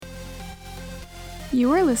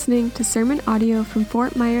You are listening to sermon audio from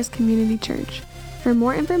Fort Myers Community Church. For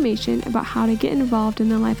more information about how to get involved in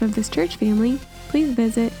the life of this church family, please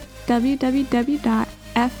visit www.fmcc.life.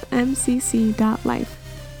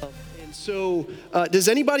 And so, has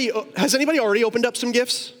anybody already opened up some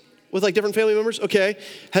gifts with like different family members? Okay.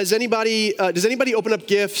 Does anybody open up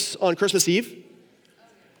gifts on Christmas Eve?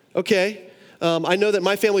 Okay. I know that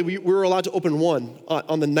my family, we were allowed to open one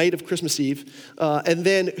on the night of Christmas Eve. And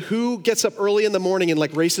then who gets up early in the morning and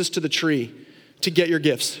like races to the tree to get your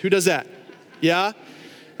gifts? Who does that? Yeah?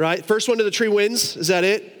 Right? First one to the tree wins. Is that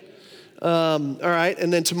it? All right.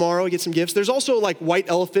 And then tomorrow we get some gifts. There's also like white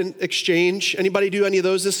elephant exchange. Anybody do any of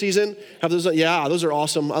those this season? Have those? Yeah, those are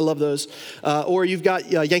awesome. I love those. Or you've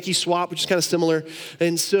got Yankee Swap, which is kind of similar.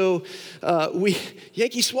 And so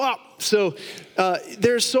Yankee Swap. So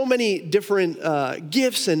there's so many different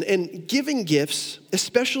gifts and giving gifts,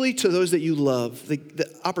 especially to those that you love, the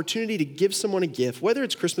opportunity to give someone a gift, whether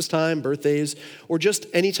it's Christmas time, birthdays, or just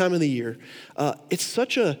any time of the year. It's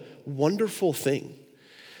such a wonderful thing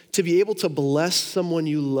to be able to bless someone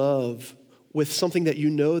you love with something that you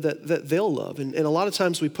know that they'll love. And a lot of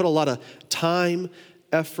times we put a lot of time,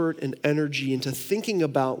 effort, and energy into thinking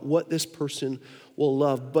about what this person will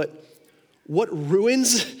love. But what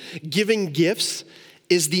ruins giving gifts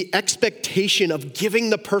is the expectation of giving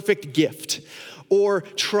the perfect gift or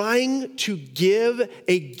trying to give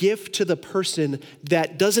a gift to the person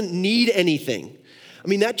that doesn't need anything. I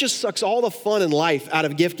mean, that just sucks all the fun in life out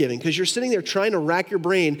of gift giving because you're sitting there trying to rack your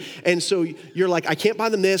brain. And so you're like, I can't buy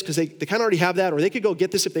them this because they kind of already have that, or they could go get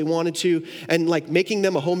this if they wanted to. And like making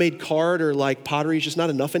them a homemade card or like pottery is just not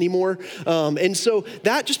enough anymore. And so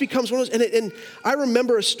that just becomes one of those. And I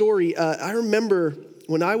remember a story. I remember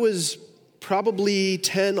when I was probably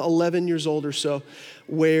 10, 11 years old or so,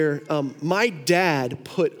 where my dad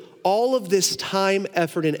put all of this time,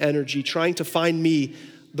 effort, and energy trying to find me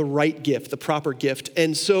the right gift, the proper gift.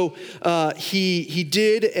 And so he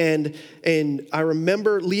did, and I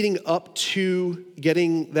remember leading up to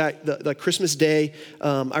getting that the Christmas day,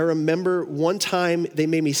 I remember one time they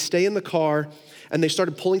made me stay in the car and they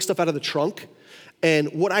started pulling stuff out of the trunk.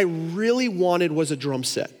 And what I really wanted was a drum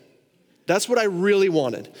set. That's what I really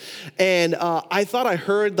wanted. And I thought I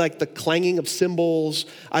heard like the clanging of cymbals.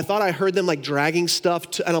 I thought I heard them like dragging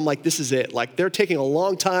stuff, and I'm like, this is it. Like they're taking a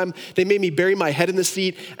long time. They made me bury my head in the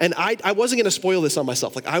seat, and I wasn't gonna spoil this on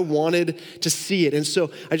myself. Like I wanted to see it. And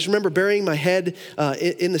so I just remember burying my head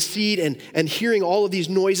in the seat and hearing all of these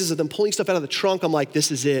noises of them pulling stuff out of the trunk. I'm like,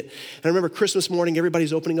 this is it. And I remember Christmas morning,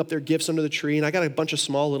 everybody's opening up their gifts under the tree, and I got a bunch of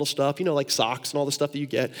small little stuff, like socks and all the stuff that you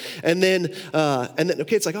get. And then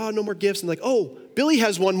okay, it's like, oh, no more gifts. And like, oh, Billy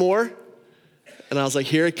has one more. And I was like,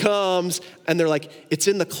 here it comes. And they're like, it's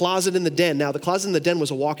in the closet in the den. Now, the closet in the den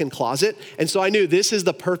was a walk-in closet. And so I knew this is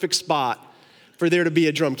the perfect spot for there to be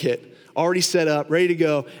a drum kit. Already set up, ready to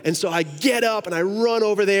go. And so I get up and I run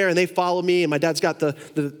over there and they follow me. And my dad's got the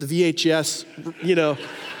VHS,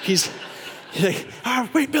 he's like, oh,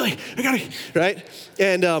 wait, Billy, I got it, right?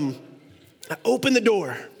 And I open the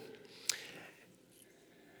door.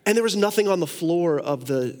 And there was nothing on the floor of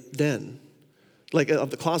the den, like of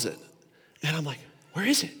the closet. And I'm like, where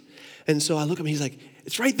is it? And so I look at him, he's like,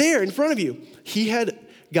 it's right there in front of you. He had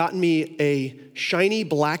gotten me a shiny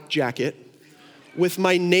black jacket with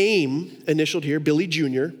my name initialed here, Billy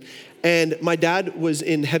Jr., and my dad was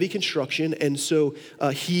in heavy construction, and so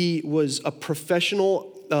he was a professional.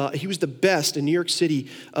 He was the best in New York City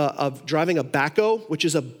of driving a backhoe, which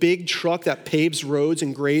is a big truck that paves roads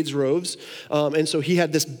and grades roads. And so he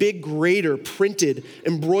had this big grader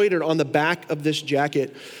embroidered on the back of this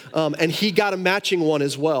jacket, and he got a matching one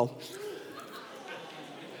as well.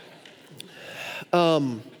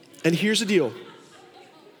 And here's the deal.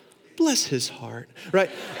 Bless his heart, right?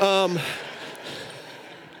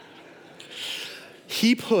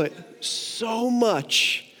 He put so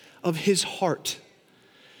much of his heart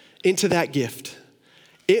into that gift.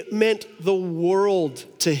 It meant the world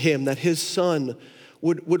to him that his son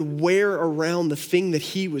would wear around the thing that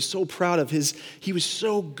he was so proud of, he was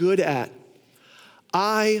so good at.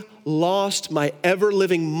 I lost my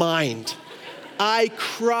ever-living mind. I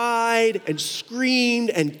cried and screamed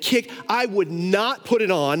and kicked. I would not put it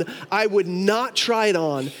on. I would not try it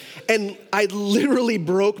on. And I literally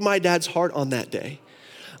broke my dad's heart on that day.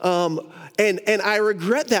 And I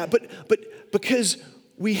regret that, but because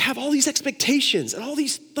we have all these expectations and all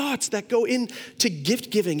these thoughts that go into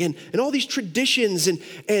gift giving and all these traditions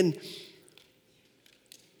and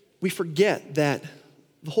we forget that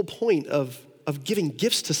the whole point of giving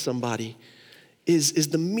gifts to somebody is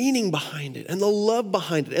the meaning behind it and the love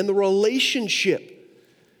behind it and the relationship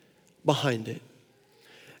behind it.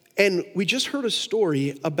 And we just heard a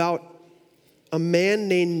story about a man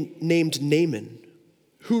named Naaman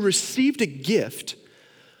who received a gift,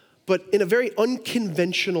 but in a very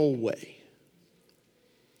unconventional way.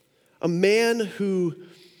 A man who,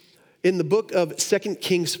 in the book of 2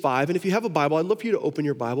 Kings 5, and if you have a Bible, I'd love for you to open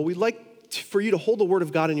your Bible. We'd like for you to hold the Word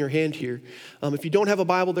of God in your hand here. If you don't have a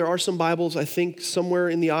Bible, there are some Bibles, I think, somewhere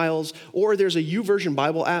in the aisles, or there's a YouVersion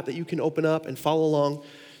Bible app that you can open up and follow along.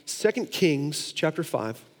 2 Kings chapter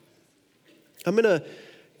 5. I'm going to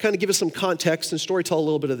kind of give us some context and storytell a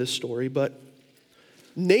little bit of this story, but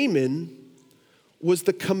Naaman was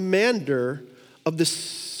the commander of the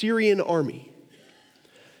Syrian army.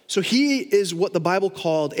 So he is what the Bible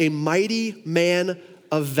called a mighty man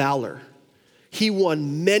of valor. He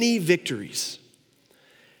won many victories.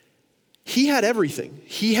 He had everything.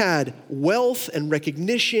 He had wealth and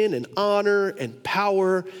recognition and honor and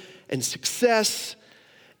power and success.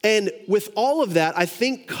 And with all of that, I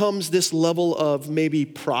think comes this level of maybe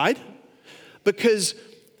pride, because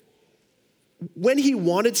when he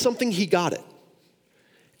wanted something, he got it.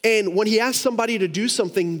 And when he asked somebody to do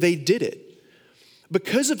something, they did it.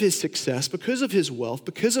 Because of his success, because of his wealth,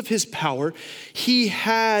 because of his power, he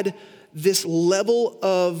had this level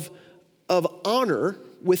of honor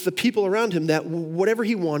with the people around him that whatever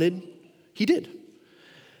he wanted, he did.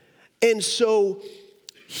 And so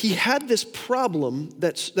he had this problem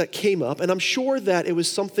that came up, and I'm sure that it was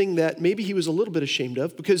something that maybe he was a little bit ashamed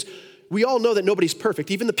of, because we all know that nobody's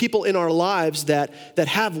perfect. Even the people in our lives that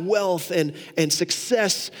have wealth and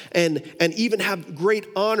success and even have great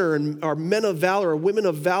honor and are men of valor or women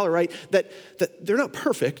of valor, right? That they're not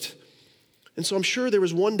perfect. And so I'm sure there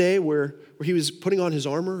was one day where he was putting on his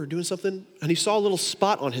armor or doing something, and he saw a little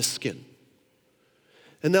spot on his skin.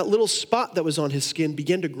 And that little spot that was on his skin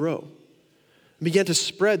began to grow and began to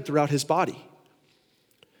spread throughout his body.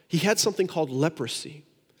 He had something called leprosy.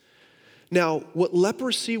 Now, what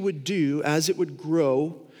leprosy would do as it would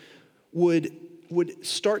grow would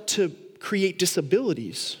start to create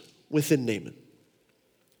disabilities within Naaman.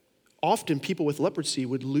 Often people with leprosy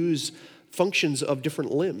would lose functions of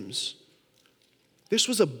different limbs. This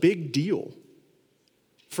was a big deal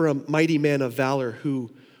for a mighty man of valor who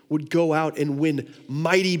would go out and win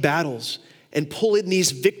mighty battles and pull in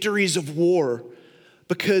these victories of war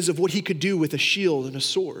because of what he could do with a shield and a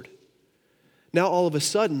sword. Now, all of a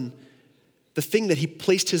sudden, the thing that he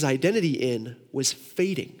placed his identity in was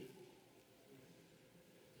fading.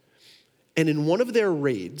 And in one of their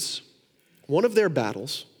raids, one of their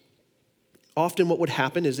battles, often what would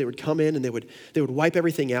happen is they would come in and they would wipe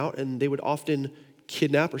everything out, and they would often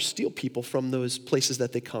kidnap or steal people from those places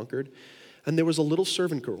that they conquered. And there was a little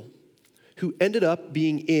servant girl who ended up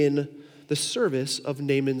being in the service of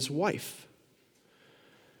Naaman's wife.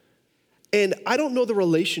 And I don't know the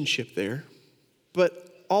relationship there,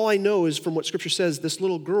 but all I know is from what Scripture says, this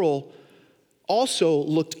little girl also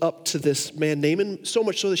looked up to this man Naaman, so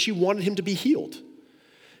much so that she wanted him to be healed.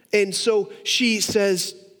 And so she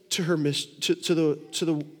says to her to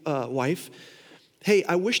the wife, "Hey,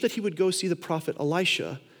 I wish that he would go see the prophet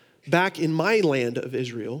Elisha back in my land of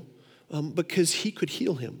Israel, because he could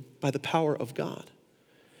heal him by the power of God."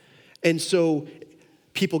 And so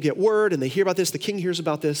people get word and they hear about this. The king hears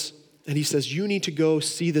about this, and he says, "You need to go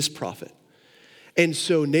see this prophet." And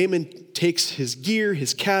so Naaman takes his gear,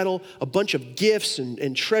 his cattle, a bunch of gifts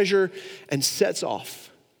and treasure, and sets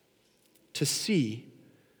off to see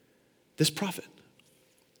this prophet.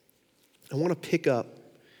 I want to pick up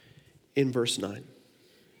in verse 9.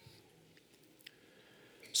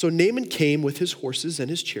 So Naaman came with his horses and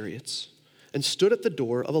his chariots and stood at the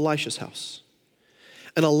door of Elisha's house.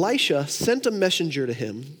 And Elisha sent a messenger to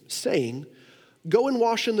him, saying, "Go and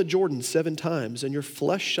wash in the Jordan 7 times, and your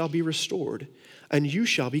flesh shall be restored, and you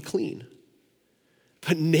shall be clean."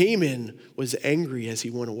 But Naaman was angry as he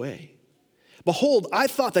went away. "Behold, I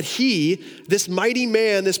thought that he, this mighty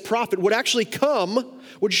man, this prophet, would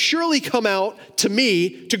surely come out to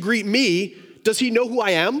me to greet me. Does he know who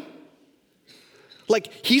I am?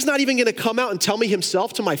 Like, he's not even gonna come out and tell me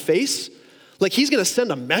himself to my face? Like, he's gonna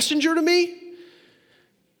send a messenger to me?"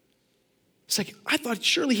 It's like, I thought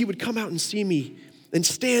surely he would come out and see me and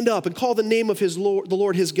stand up and call the name of the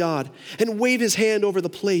Lord his God, and wave his hand over the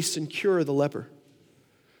place and cure the leper.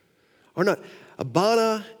 Are not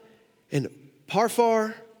Abana and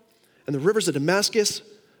Pharpar and the rivers of Damascus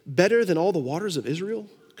better than all the waters of Israel?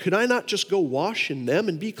 Could I not just go wash in them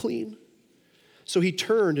and be clean?" So he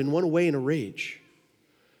turned and went away in a rage.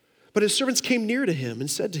 But his servants came near to him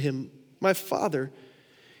and said to him, "My father,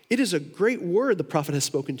 it is a great word the prophet has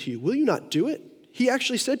spoken to you. Will you not do it? He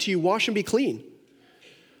actually said to you, 'Wash and be clean.'"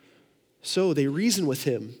 So they reason with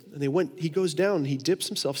him, and he goes down, and he dips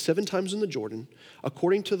himself 7 times in the Jordan,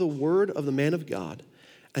 according to the word of the man of God,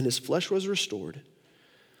 and his flesh was restored,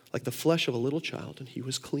 like the flesh of a little child, and he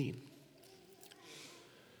was clean.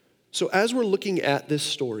 So as we're looking at this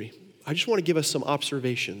story, I just want to give us some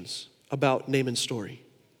observations about Naaman's story.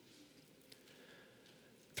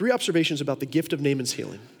 3 observations about the gift of Naaman's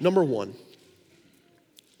healing. Number 1,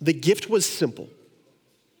 the gift was simple.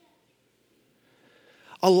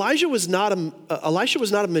 Elisha was not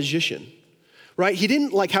a magician, right? He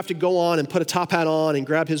didn't have to go on and put a top hat on and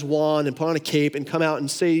grab his wand and put on a cape and come out and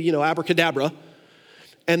say, abracadabra,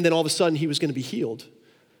 and then all of a sudden he was going to be healed.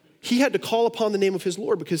 He had to call upon the name of his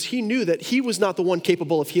Lord because he knew that he was not the one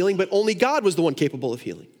capable of healing, but only God was the one capable of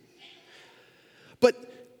healing. But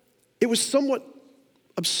it was somewhat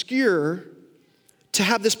obscure to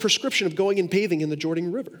have this prescription of going and bathing in the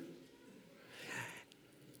Jordan River.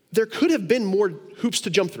 There could have been more hoops to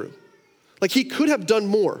jump through. He could have done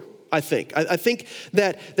more, I think. I think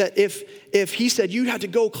that if he said you had to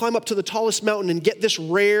go climb up to the tallest mountain and get this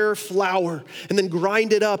rare flour and then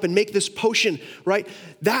grind it up and make this potion, right?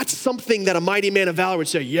 That's something that a mighty man of valor would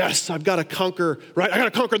say, yes, I've got to conquer, right? I got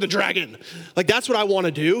to conquer the dragon. That's what I want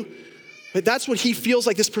to do. But that's what he feels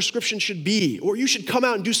like this prescription should be. Or you should come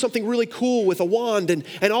out and do something really cool with a wand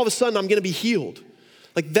and all of a sudden I'm going to be healed.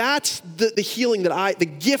 That's the healing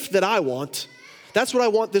the gift that I want. That's what I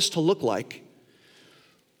want this to look like.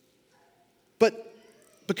 But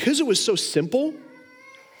because it was so simple,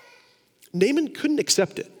 Naaman couldn't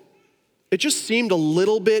accept it. It just seemed a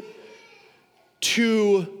little bit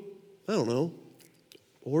too,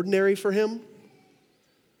 ordinary for him.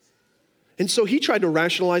 And so he tried to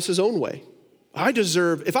rationalize his own way.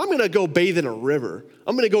 If I'm gonna go bathe in a river,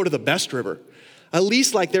 I'm gonna go to the best river. At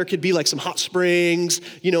least there could be some hot springs,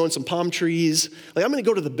 and some palm trees. I'm gonna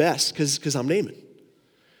go to the best because I'm Naaman.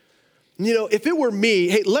 If it were me,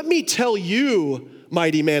 hey, let me tell you,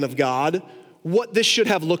 mighty man of God, what this should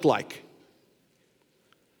have looked like.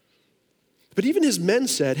 But even his men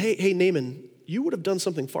said, hey, Naaman, you would have done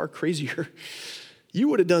something far crazier. You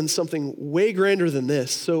would have done something way grander than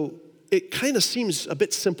this. So it kind of seems a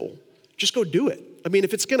bit simple. Just go do it.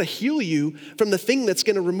 If it's going to heal you from the thing that's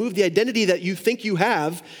going to remove the identity that you think you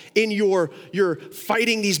have in your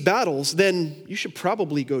fighting these battles, then you should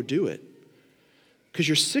probably go do it. Because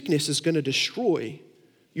your sickness is going to destroy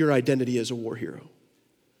your identity as a war hero.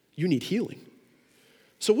 You need healing.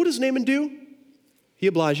 So what does Naaman do? He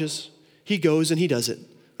obliges. He goes and he does it.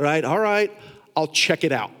 Right? All right, I'll check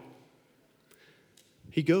it out.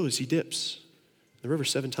 He goes, he dips in the river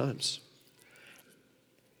 7 times.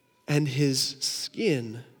 And his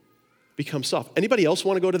skin becomes soft. Anybody else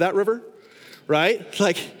want to go to that river? Right?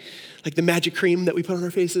 Like the magic cream that we put on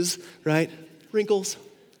our faces, right? Wrinkles,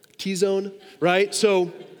 T-zone, right?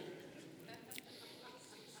 So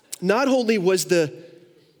not only was the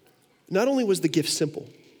gift simple,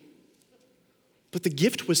 but the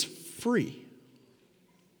gift was free.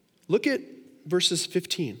 Look at verses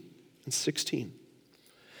 15 and 16.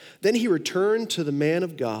 Then he returned to the man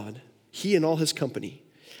of God, he and all his company,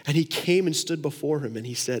 and he came and stood before him, and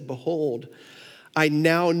he said, behold, I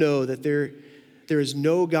now know that there is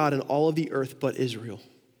no God in all of the earth but Israel.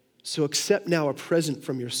 So accept now a present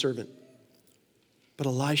from your servant. But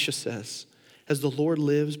Elisha says, as the Lord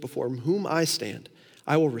lives before whom I stand,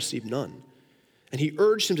 I will receive none. And he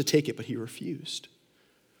urged him to take it, but he refused.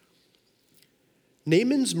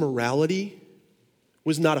 Naaman's morality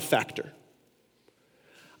was not a factor.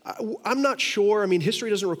 I'm not sure. History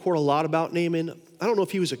doesn't record a lot about Naaman. I don't know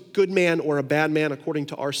if he was a good man or a bad man according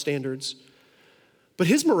to our standards. But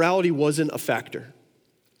his morality wasn't a factor.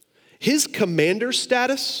 His commander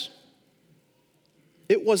status,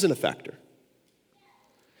 it wasn't a factor.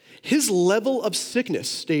 His level of sickness,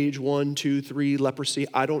 stage 1, 2, 3, leprosy,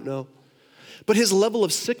 I don't know. But his level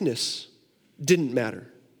of sickness didn't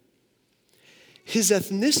matter. His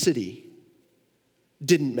ethnicity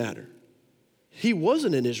didn't matter. He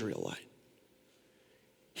wasn't an Israelite.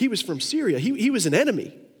 He was from Syria. He was an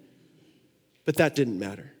enemy. But that didn't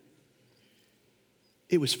matter.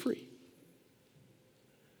 It was free.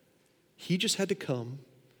 He just had to come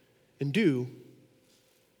and do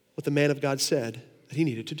what the man of God said that he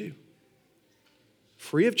needed to do.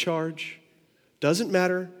 Free of charge, doesn't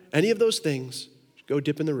matter, any of those things, go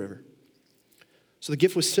dip in the river. So the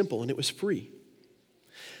gift was simple and it was free.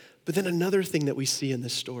 But then another thing that we see in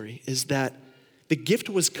this story is that the gift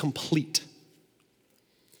was complete.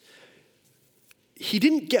 He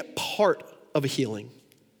didn't get part of a healing.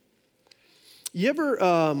 You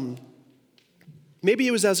ever, maybe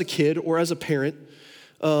it was as a kid or as a parent,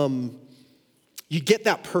 you get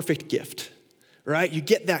that perfect gift, right? You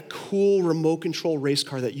get that cool remote control race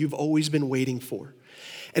car that you've always been waiting for.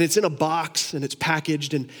 And it's in a box and it's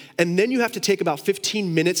packaged, and then you have to take about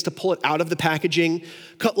 15 minutes to pull it out of the packaging,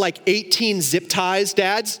 cut like 18 zip ties.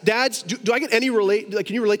 Dads, do I get any relate, like,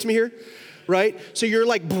 can you relate to me here? Right? So you're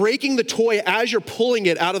like breaking the toy as you're pulling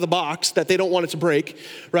it out of the box that they don't want it to break,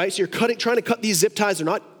 right? So you're trying to cut these zip ties.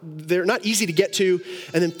 They're not easy to get to.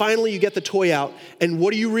 And then finally you get the toy out, and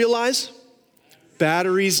what do you realize?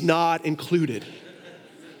 Batteries not included.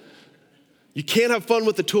 You can't have fun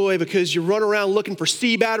with the toy because you run around looking for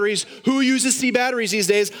C batteries. Who uses C batteries these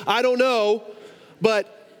days? I don't know,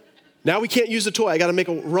 but now we can't use the toy. I got to make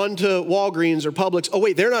a run to Walgreens or Publix. Oh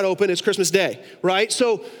wait, they're not open. It's Christmas Day, right?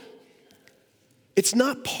 So it's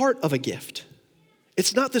not part of a gift.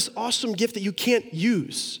 It's not this awesome gift that you can't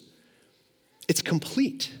use. It's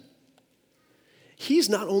complete. He's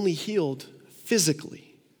not only healed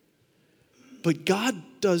physically, but God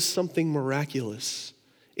does something miraculous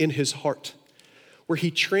in his heart, where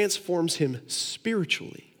he transforms him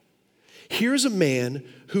spiritually. Here's a man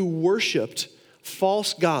who worshiped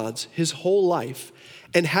false gods his whole life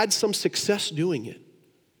and had some success doing it.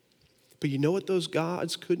 But you know what those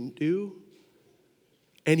gods couldn't do?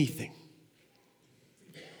 Anything.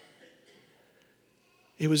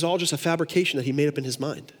 It was all just a fabrication that he made up in his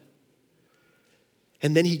mind.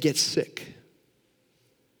 And then he gets sick,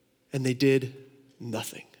 and they did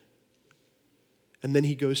nothing. And then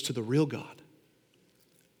he goes to the real God,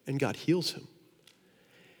 and God heals him.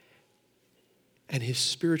 And his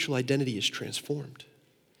spiritual identity is transformed.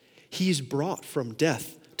 He's brought from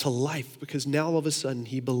death to life because now all of a sudden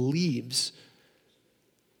he believes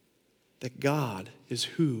that God is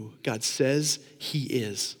who God says he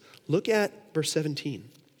is. Look at verse 17.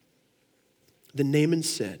 Then Naaman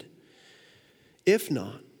said, if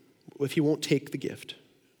he won't take the gift,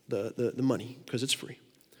 the money, because it's free,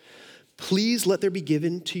 please let there be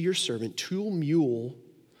given to your servant 2 mules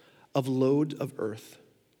of load of earth.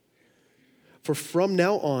 For from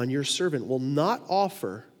now on your servant will not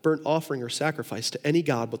offer burnt offering or sacrifice to any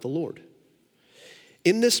god but the Lord.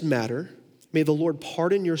 In this matter, may the Lord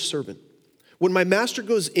pardon your servant. When my master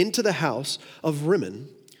goes into the house of Rimmon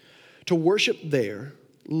to worship there,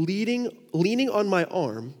 leaning on my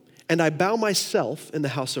arm, and I bow myself in the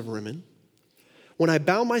house of Rimmon, when I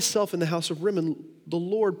bow myself in the house of Rimmon, the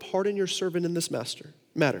Lord pardon your servant in this matter.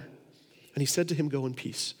 And he said to him, go in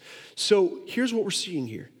peace. So here's what we're seeing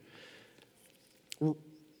here.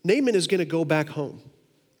 Naaman is going to go back home.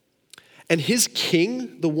 And his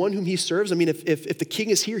king, the one whom he serves, I mean, if the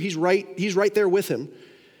king is here, he's right there with him.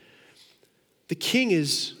 The king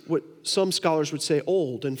is what some scholars would say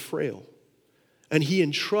old and frail. And he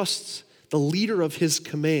entrusts the leader of his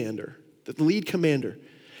commander, the lead commander,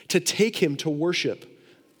 to take him to worship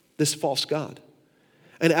this false god.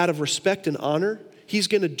 And out of respect and honor, he's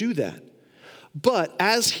going to do that. But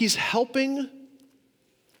as he's helping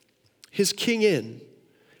his king in,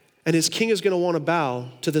 and his king is going to want to bow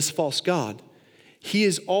to this false god, he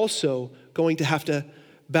is also going to have to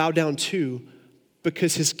bow down too,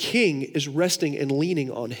 because his king is resting and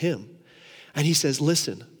leaning on him. And he says,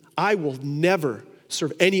 listen, I will never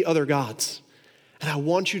serve any other gods. And I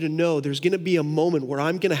want you to know there's going to be a moment where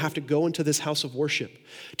I'm going to have to go into this house of worship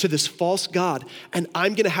to this false god, and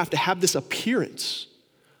I'm going to have this appearance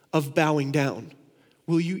of bowing down.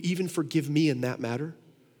 Will you even forgive me in that matter?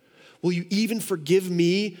 Will you even forgive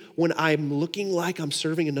me when I'm looking like I'm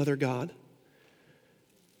serving another god?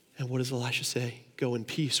 And what does Elisha say? Go in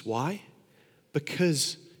peace. Why?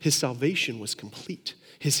 Because his salvation was complete.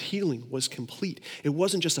 His healing was complete. It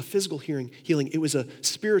wasn't just a physical healing, it was a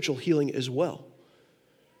spiritual healing as well.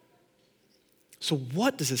 So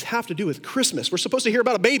what does this have to do with Christmas? We're supposed to hear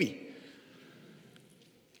about a baby.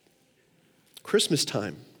 Christmas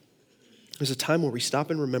time is a time where we stop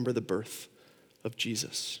and remember the birth of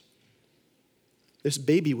Jesus. This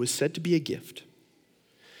baby was said to be a gift.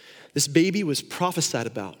 This baby was prophesied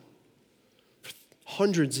about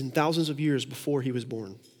hundreds and thousands of years before he was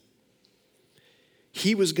born.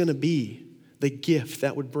 He was going to be the gift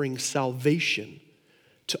that would bring salvation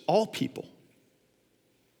to all people.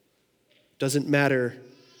 Doesn't matter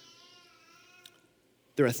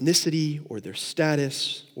their ethnicity or their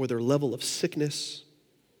status or their level of sickness.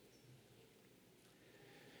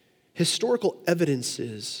 Historical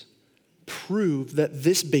evidences prove that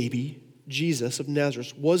this baby, Jesus of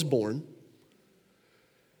Nazareth, was born,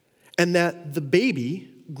 and that the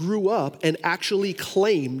baby grew up and actually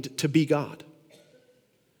claimed to be God.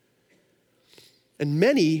 And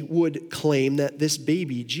many would claim that this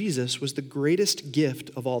baby, Jesus, was the greatest gift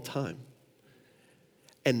of all time.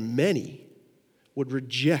 And many would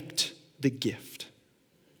reject the gift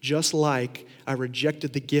just like I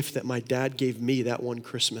rejected the gift that my dad gave me that one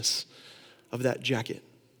Christmas of that jacket.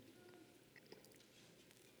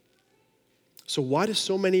 So why do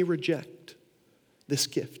so many reject this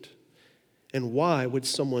gift? And why would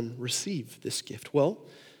someone receive this gift? Well,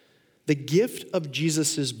 the gift of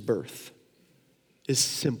Jesus' birth is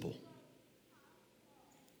simple,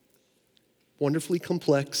 wonderfully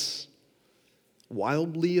complex,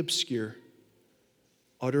 wildly obscure,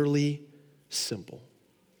 utterly simple.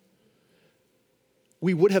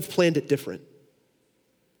 We would have planned it different.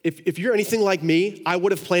 If you're anything like me, I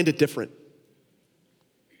would have planned it different.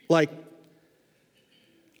 Like,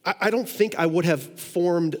 I don't think I would have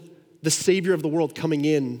formed the Savior of the world coming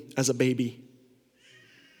in as a baby.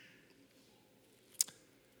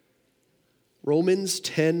 Romans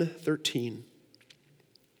 10:13.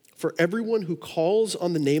 For everyone who calls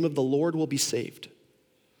on the name of the Lord will be saved.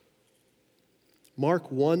 Mark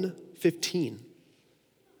 1:15.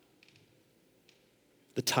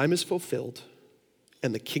 The time is fulfilled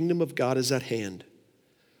and the kingdom of God is at hand.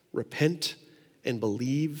 Repent and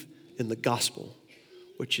believe in the gospel,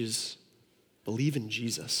 which is believe in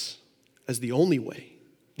Jesus as the only way,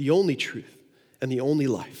 the only truth, and the only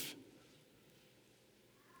life.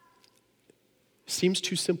 Seems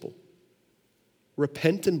too simple.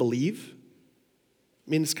 Repent and believe?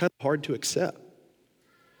 I mean, it's kind of hard to accept.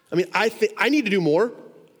 I mean, I think I need to do more.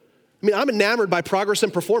 I mean, I'm enamored by progress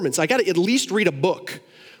and performance. I got to at least read a book,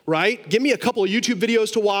 right? Give me a couple of YouTube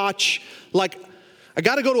videos to watch. Like, I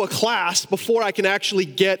got to go to a class before I can actually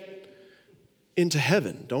get into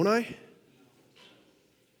heaven, don't I?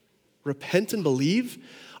 Repent and believe?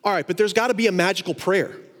 All right, but there's got to be a magical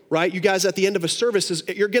prayer, right? You guys at the end of a service,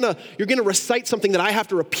 you're gonna recite something that I have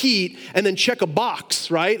to repeat and then check a box,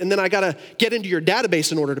 right? And then I got to get into your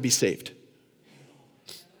database in order to be saved.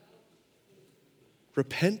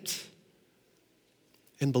 Repent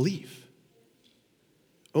and believe.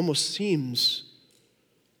 Almost seems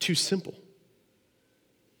too simple.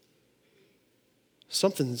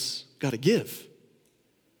 Something's got to give.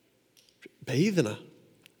 Bathe in a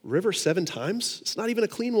river 7 times? It's not even a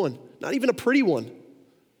clean one, not even a pretty one.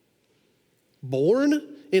 Born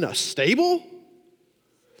in a stable?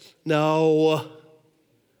 No.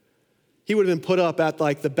 He would have been put up at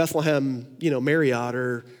like the Bethlehem, Marriott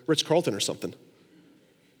or Ritz-Carlton or something.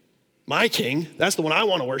 My king, that's the one I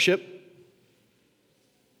want to worship.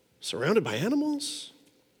 Surrounded by animals?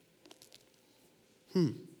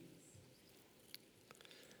 But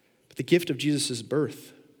the gift of Jesus'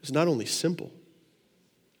 birth is not only simple,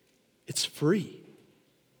 it's free.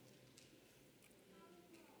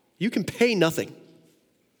 You can pay nothing.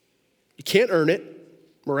 You can't earn it.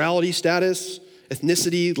 Morality, status,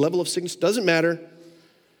 ethnicity, level of sickness, doesn't matter.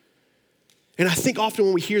 And I think often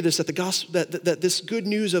when we hear this, that the gospel, that this good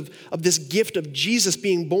news of this gift of Jesus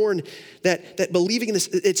being born, that believing in this,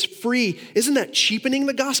 it's free, isn't that cheapening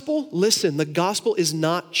the gospel? Listen, the gospel is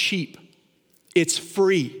not cheap. It's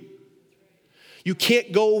free. You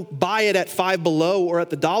can't go buy it at Five Below or at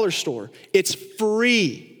the dollar store. It's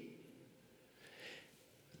free.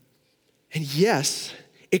 And yes,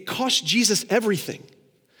 it cost Jesus everything.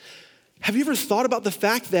 Have you ever thought about the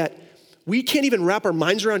fact that we can't even wrap our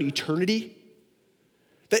minds around eternity?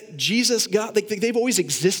 That Jesus, God, they've always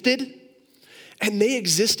existed, and they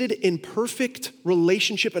existed in perfect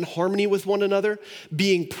relationship and harmony with one another,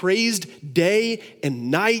 being praised day and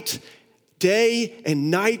night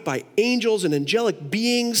by angels and angelic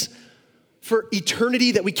beings for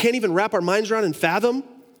eternity that we can't even wrap our minds around and fathom.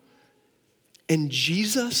 And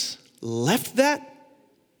Jesus left that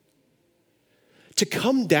to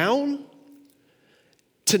come down,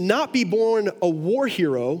 to not be born a war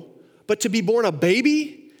hero, but to be born a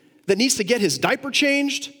baby that needs to get his diaper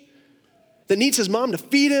changed, that needs his mom to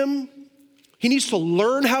feed him. He needs to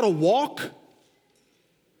learn how to walk.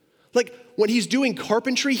 Like when he's doing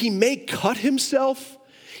carpentry, he may cut himself.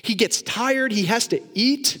 He gets tired. He has to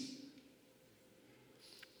eat.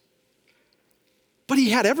 But he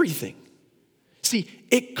had everything. See,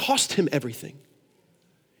 it cost him everything.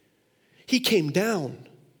 He came down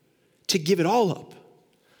to give it all up.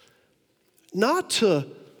 Not to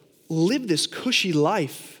live this cushy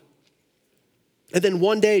life and then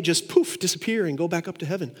one day just poof, disappear and go back up to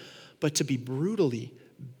heaven, but to be brutally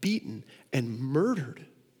beaten and murdered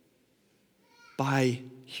by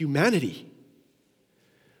humanity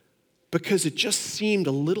because it just seemed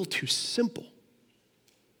a little too simple.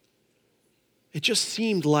 It just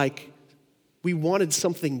seemed like we wanted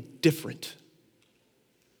something different.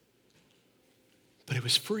 But it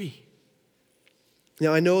was free.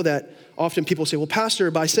 Now, I know that often people say, well, Pastor,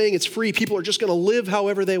 by saying it's free, people are just going to live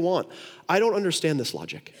however they want. I don't understand this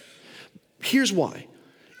logic. Here's why.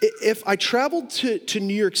 if I traveled to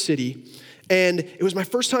New York City, and it was my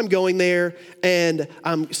first time going there, and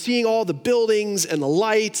I'm seeing all the buildings and the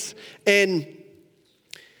lights, and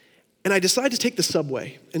I decide to take the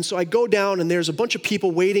subway. And so I go down, and there's a bunch of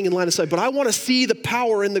people waiting in line of sight, but I want to see the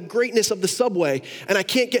power and the greatness of the subway, and I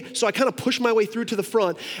can't get, so I kind of push my way through to the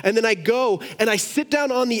front, and then I go, and I sit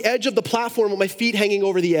down on the edge of the platform with my feet hanging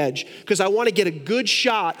over the edge, because I want to get a good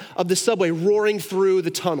shot of the subway roaring through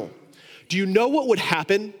the tunnel. Do you know what would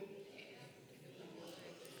happen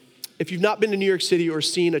if you've not been to New York City or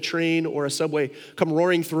seen a train or a subway come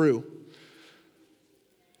roaring through?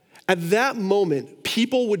 At that moment,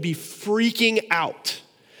 people would be freaking out.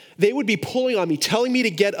 They would be pulling on me, telling me to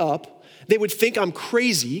get up. They would think I'm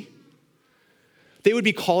crazy. They would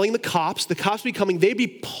be calling the cops. The cops would be coming. They'd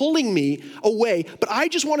be pulling me away, but I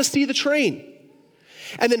just want to see the train.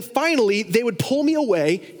 And then finally, they would pull me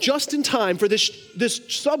away just in time for this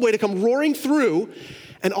subway to come roaring through.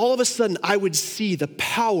 And all of a sudden, I would see the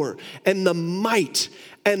power and the might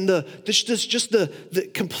and the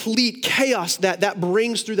complete chaos that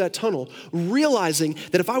brings through that tunnel, realizing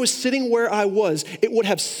that if I was sitting where I was, it would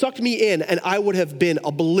have sucked me in and I would have been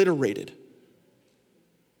obliterated.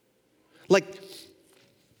 Like,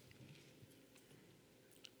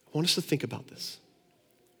 I want us to think about this.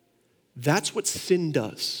 That's what sin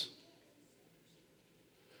does.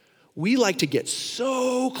 We like to get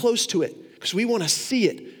so close to it because we want to see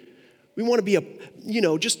it. We want to be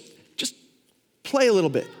just play a little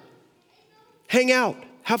bit. Hang out,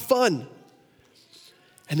 have fun.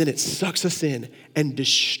 And then it sucks us in and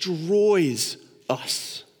destroys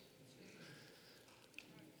us.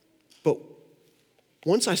 But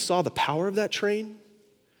once I saw the power of that train,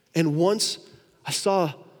 and once I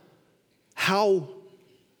saw how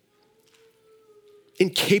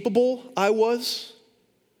incapable I was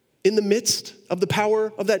in the midst of the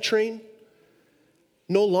power of that train,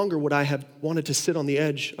 no longer would I have wanted to sit on the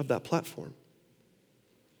edge of that platform.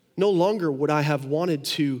 No longer would I have wanted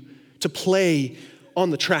to play on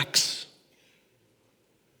the tracks.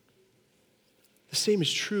 The same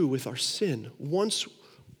is true with our sin. Once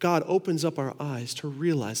God opens up our eyes to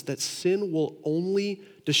realize that sin will only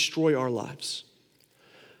destroy our lives,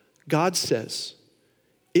 God says,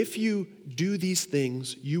 if you do these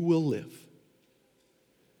things, you will live.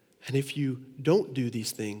 And if you don't do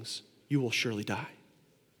these things, you will surely die.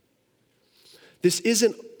 This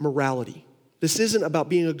isn't morality. This isn't about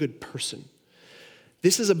being a good person.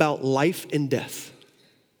 This is about life and death.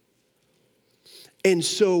 And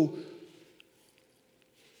so,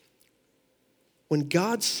 when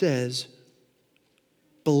God says,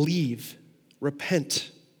 believe,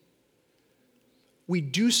 repent, we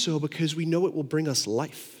do so because we know it will bring us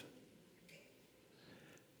life.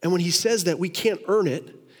 And when he says that we can't earn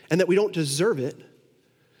it and that we don't deserve it,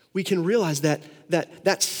 we can realize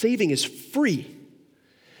that saving is free.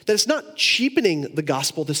 That it's not cheapening the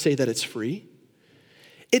gospel to say that it's free.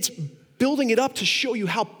 It's building it up to show you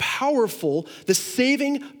how powerful the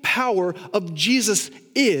saving power of Jesus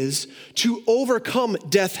is to overcome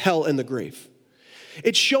death, hell, and the grave.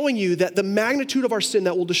 It's showing you that the magnitude of our sin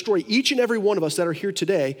that will destroy each and every one of us that are here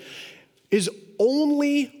today is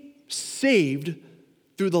only saved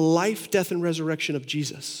through the life, death, and resurrection of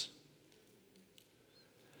Jesus.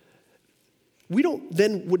 We don't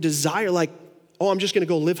then would desire I'm just going to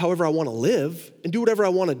go live however I want to live and do whatever I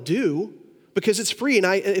want to do because it's free. And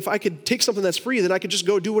if I could take something that's free, then I could just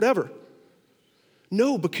go do whatever.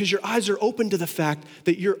 No, because your eyes are open to the fact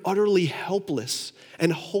that you're utterly helpless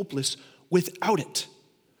and hopeless without it.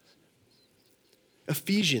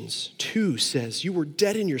 Ephesians 2 says, you were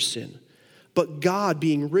dead in your sin, but God,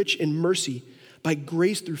 being rich in mercy, by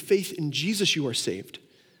grace through faith in Jesus, you are saved.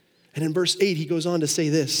 And in verse 8, he goes on to say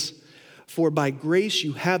this, for by grace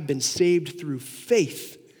you have been saved through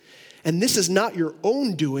faith. And this is not your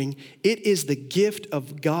own doing, it is the gift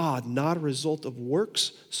of God, not a result of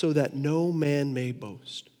works, so that no man may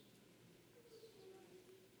boast.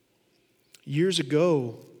 Years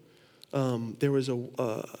ago, there was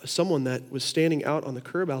someone that was standing out on the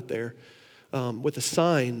curb out there with a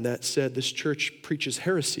sign that said, this church preaches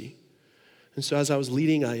heresy. And so as I was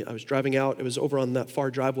leading, I was driving out, it was over on that far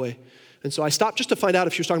driveway. And so I stopped just to find out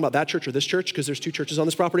if she was talking about that church or this church, because there's two churches on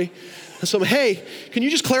this property. And so I'm, hey, can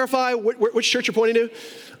you just clarify which church you're pointing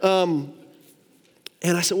to?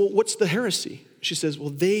 And I said, well, what's the heresy? She says,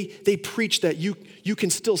 well, they preach that you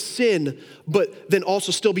can still sin, but then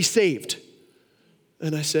also still be saved.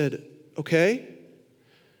 And I said, okay.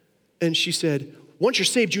 And she said, once you're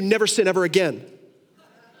saved, you never sin ever again.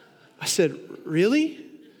 I said, really?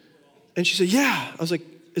 And she said, yeah. I was like,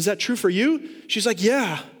 is that true for you? She's like,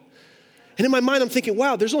 yeah. And in my mind, I'm thinking,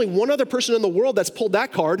 wow, there's only one other person in the world that's pulled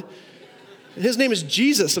that card. And his name is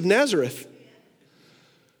Jesus of Nazareth.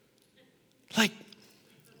 Like,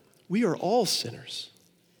 we are all sinners.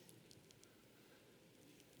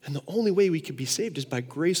 And the only way we can be saved is by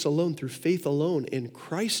grace alone, through faith alone, in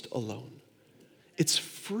Christ alone. It's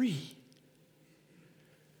free.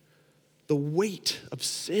 The weight of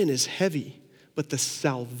sin is heavy, but the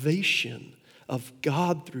salvation of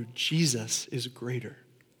God through Jesus is greater.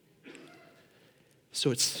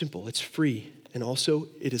 So it's simple, it's free, and also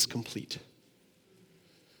it is complete.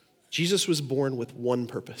 Jesus was born with one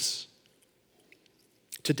purpose: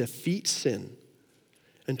 to defeat sin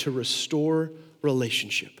and to restore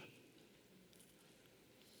relationship.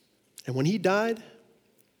 And when he died,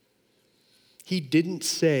 he didn't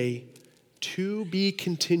say, "to be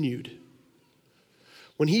continued."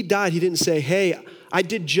 When he died, he didn't say, "Hey, I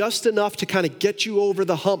did just enough to kind of get you over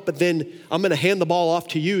the hump, but then I'm going to hand the ball off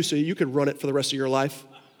to you so you can run it for the rest of your life."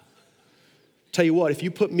 Tell you what, if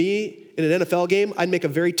you put me in an NFL game, I'd make a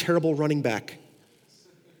very terrible running back.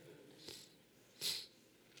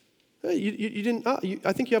 You didn't.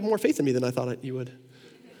 I think you have more faith in me than I thought you would.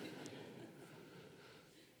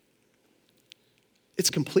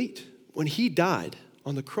 It's complete. When he died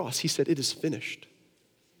on the cross, he said, "It is finished."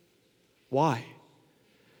 Why?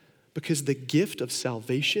 Because the gift of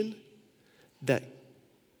salvation that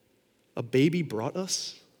a baby brought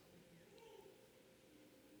us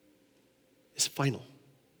is final.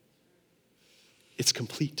 It's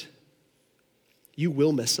complete. You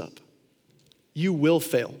will mess up. You will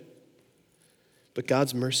fail. But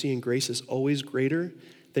God's mercy and grace is always greater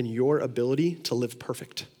than your ability to live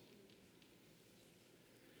perfect.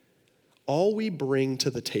 All we bring to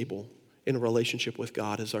the table in a relationship with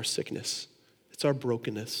God is our sickness. It's our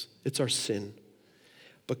brokenness. It's our sin.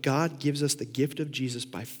 But God gives us the gift of Jesus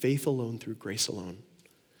by faith alone, through grace alone.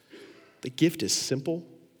 The gift is simple.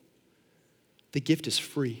 The gift is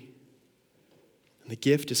free. And the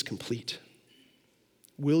gift is complete.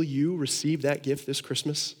 Will you receive that gift this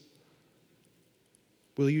Christmas?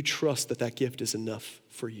 Will you trust that that gift is enough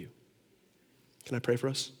for you? Can I pray for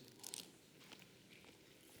us?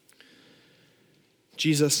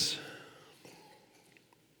 Jesus,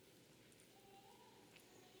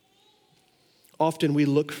 often we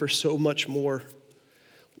look for so much more.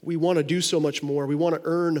 We want to do so much more. We want to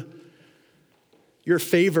earn your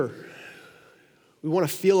favor. We want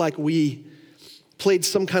to feel like we played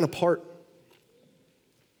some kind of part.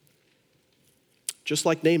 Just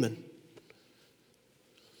like Naaman.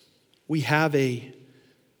 We have a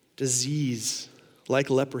disease like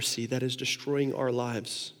leprosy that is destroying our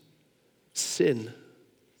lives. Sin.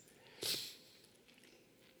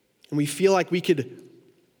 And we feel like we could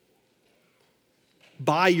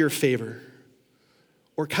buy your favor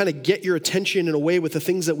or kind of get your attention in a way with the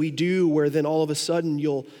things that we do, where then all of a sudden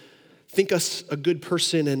you'll think us a good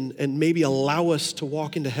person and maybe allow us to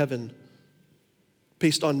walk into heaven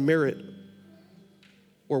based on merit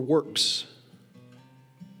or works.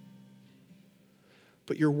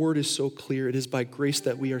 But your word is so clear. It is by grace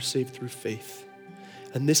that we are saved through faith.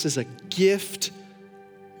 And this is a gift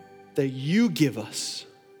that you give us.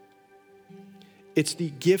 It's the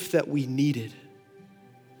gift that we needed.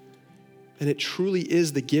 And it truly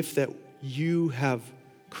is the gift that you have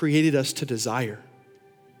created us to desire.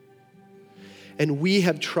 And we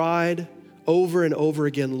have tried over and over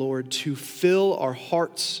again, Lord, to fill our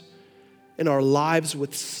hearts and our lives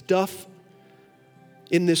with stuff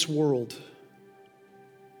in this world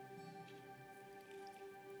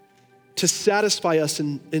to satisfy us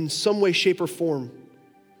in some way, shape, or form,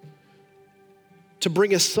 to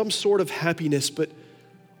bring us some sort of happiness, but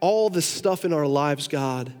all the stuff in our lives,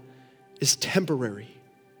 God, is temporary.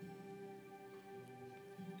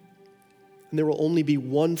 And there will only be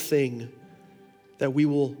one thing that we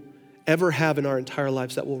will ever have in our entire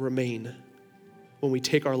lives that will remain when we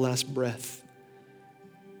take our last breath.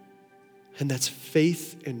 And that's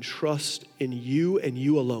faith and trust in you and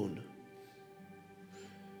you alone.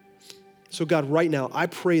 So God, right now, I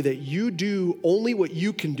pray that you do only what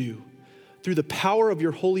you can do through the power of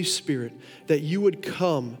your Holy Spirit, that you would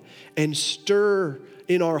come and stir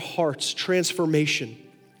in our hearts transformation.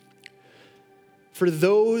 For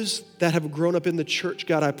those that have grown up in the church,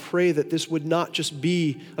 God, I pray that this would not just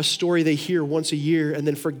be a story they hear once a year and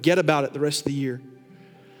then forget about it the rest of the year,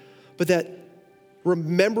 but that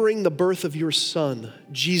remembering the birth of your Son,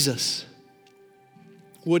 Jesus,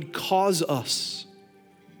 would cause us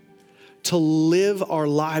to live our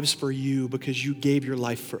lives for you because you gave your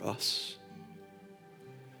life for us.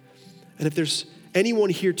 And if there's Anyone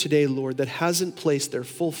here today, Lord, that hasn't placed their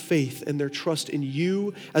full faith and their trust in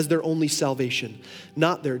you as their only salvation,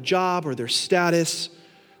 not their job or their status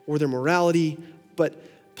or their morality, but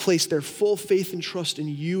place their full faith and trust in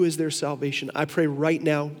you as their salvation, I pray right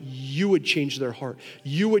now you would change their heart.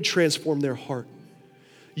 You would transform their heart.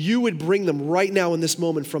 You would bring them right now in this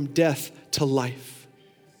moment from death to life.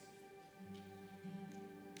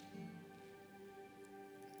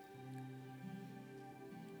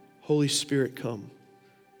 Holy Spirit, come.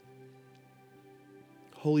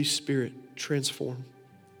 Holy Spirit, transform.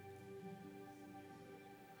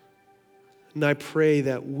 And I pray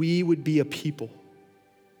that we would be a people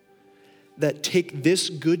that take this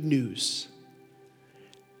good news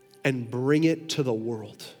and bring it to the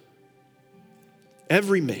world.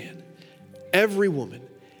 Every man, every woman,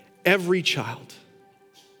 every child.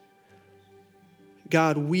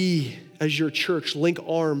 God, we as your church link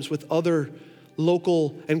arms with other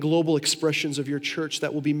local and global expressions of your church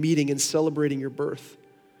that will be meeting and celebrating your birth.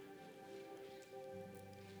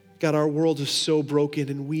 God, our world is so broken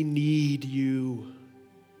and we need you.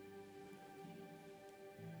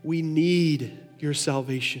 We need your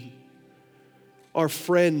salvation. Our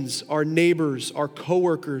friends, our neighbors, our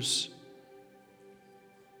coworkers,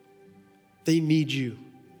 they need you.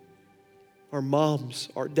 Our moms,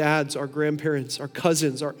 our dads, our grandparents, our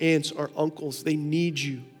cousins, our aunts, our uncles, they need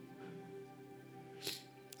you.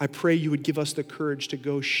 I pray you would give us the courage to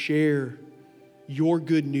go share your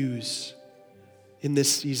good news in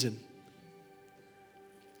this season.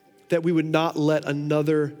 That we would not let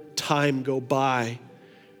another time go by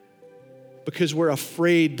because we're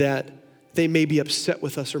afraid that they may be upset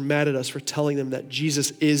with us or mad at us for telling them that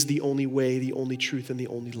Jesus is the only way, the only truth, and the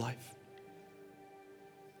only life.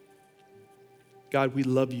 God, we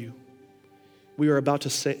love you. We are about to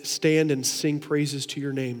stand and sing praises to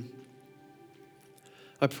your name.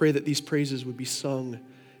 I pray that these praises would be sung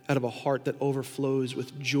out of a heart that overflows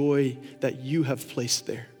with joy that you have placed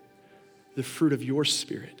there, the fruit of your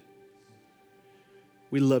Spirit.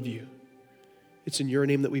 We love you. It's in your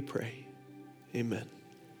name that we pray. Amen.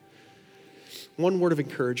 One word of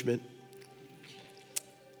encouragement.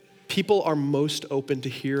 People are most open to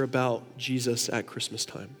hear about Jesus at Christmas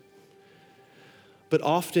time. But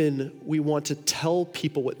often we want to tell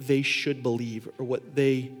people what they should believe or what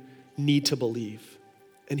they need to believe.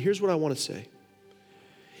 And here's what I want to say.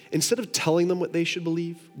 Instead of telling them what they should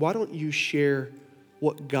believe, why don't you share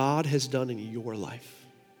what God has done in your life?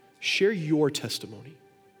 Share your testimony.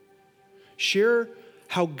 Share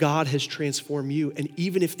how God has transformed you, and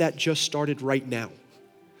even if that just started right now,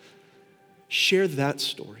 share that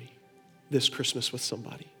story this Christmas with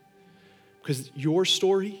somebody. Because your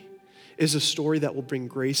story is a story that will bring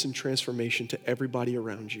grace and transformation to everybody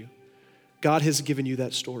around you. God has given you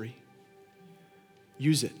that story.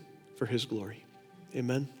 Use it for his glory.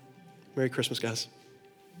 Amen. Merry Christmas, guys.